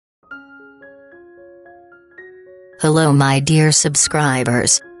Hello my dear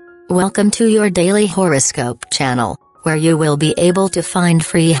subscribers. Welcome to your daily horoscope channel, where you will be able to find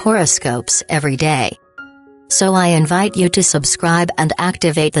free horoscopes every day. So I invite you to subscribe and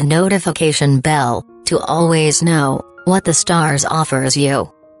activate the notification bell, to always know what the stars offers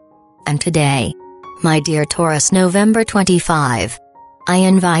you. And today, my dear Taurus November 25, I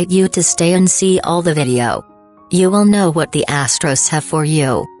invite you to stay and see all the video. You will know what the Astros have for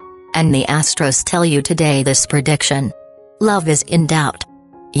you. And the Astros tell you today this prediction. Love is in doubt.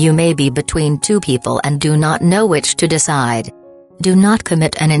 You may be between two people and do not know which to decide. Do not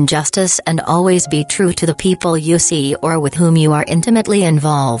commit an injustice and always be true to the people you see or with whom you are intimately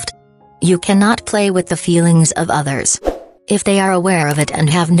involved. You cannot play with the feelings of others. If they are aware of it and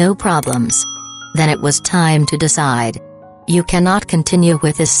have no problems, then it was time to decide. You cannot continue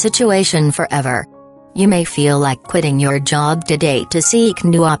with this situation forever. You may feel like quitting your job today to seek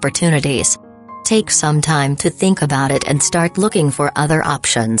new opportunities. Take some time to think about it and start looking for other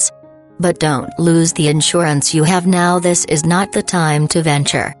options. But don't lose the insurance you have now. This is not the time to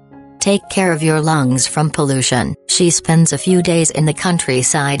venture. Take care of your lungs from pollution. She spends a few days in the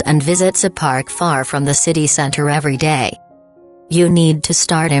countryside and visits a park far from the city center every day. You need to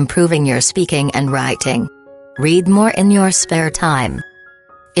start improving your speaking and writing. Read more in your spare time.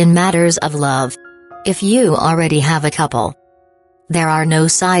 In matters of love, if you already have a couple, there are no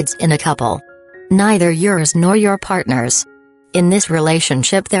sides in a couple. Neither yours nor your partner's. In this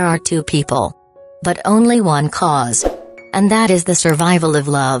relationship there are two people. But only one cause. And that is the survival of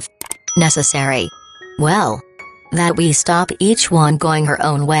love. Necessary. Well, that we stop each one going her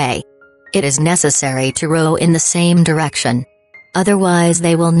own way. It is necessary to row in the same direction. Otherwise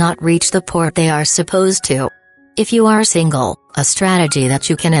they will not reach the port they are supposed to. If you are single, a strategy that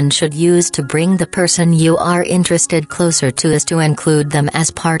you can and should use to bring the person you are interested closer to is to include them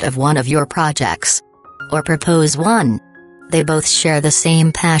as part of one of your projects. Or propose one. They both share the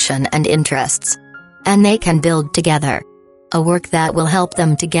same passion and interests. And they can build together a work that will help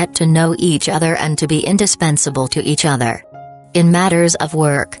them to get to know each other and to be indispensable to each other. In matters of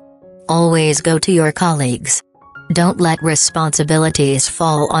work, always go to your colleagues. Don't let responsibilities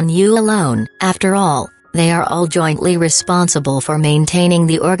fall on you alone. After all, they are all jointly responsible for maintaining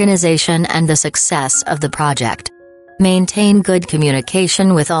the organization and the success of the project. Maintain good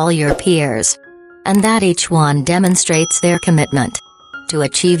communication with all your peers. And that each one demonstrates their commitment to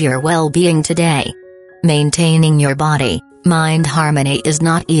achieve your well-being today. Maintaining your body-mind harmony is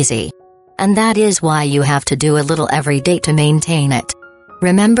not easy. And that is why you have to do a little every day to maintain it.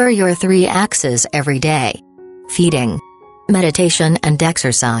 Remember your three axes every day: feeding, meditation and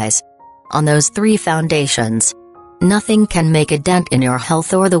exercise. On those three foundations, nothing can make a dent in your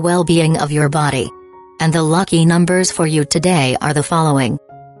health or the well-being of your body. And the lucky numbers for you today are the following: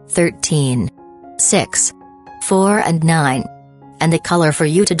 13, 6, 4 and 9. And the color for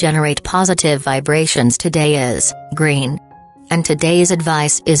you to generate positive vibrations today is green. And today's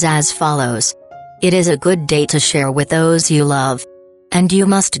advice is as follows. It is a good day to share with those you love. And you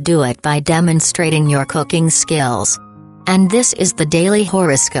must do it by demonstrating your cooking skills. And this is the daily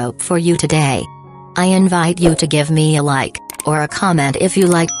horoscope for you today. I invite you to give me a like, or a comment if you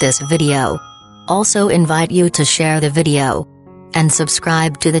liked this video. Also invite you to share the video. And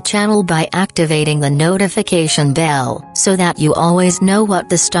subscribe to the channel by activating the notification bell, so that you always know what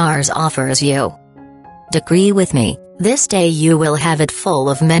the stars offers you. Agree with me, this day you will have it full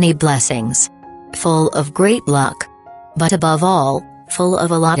of many blessings. Full of great luck. But above all, full of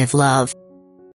a lot of love.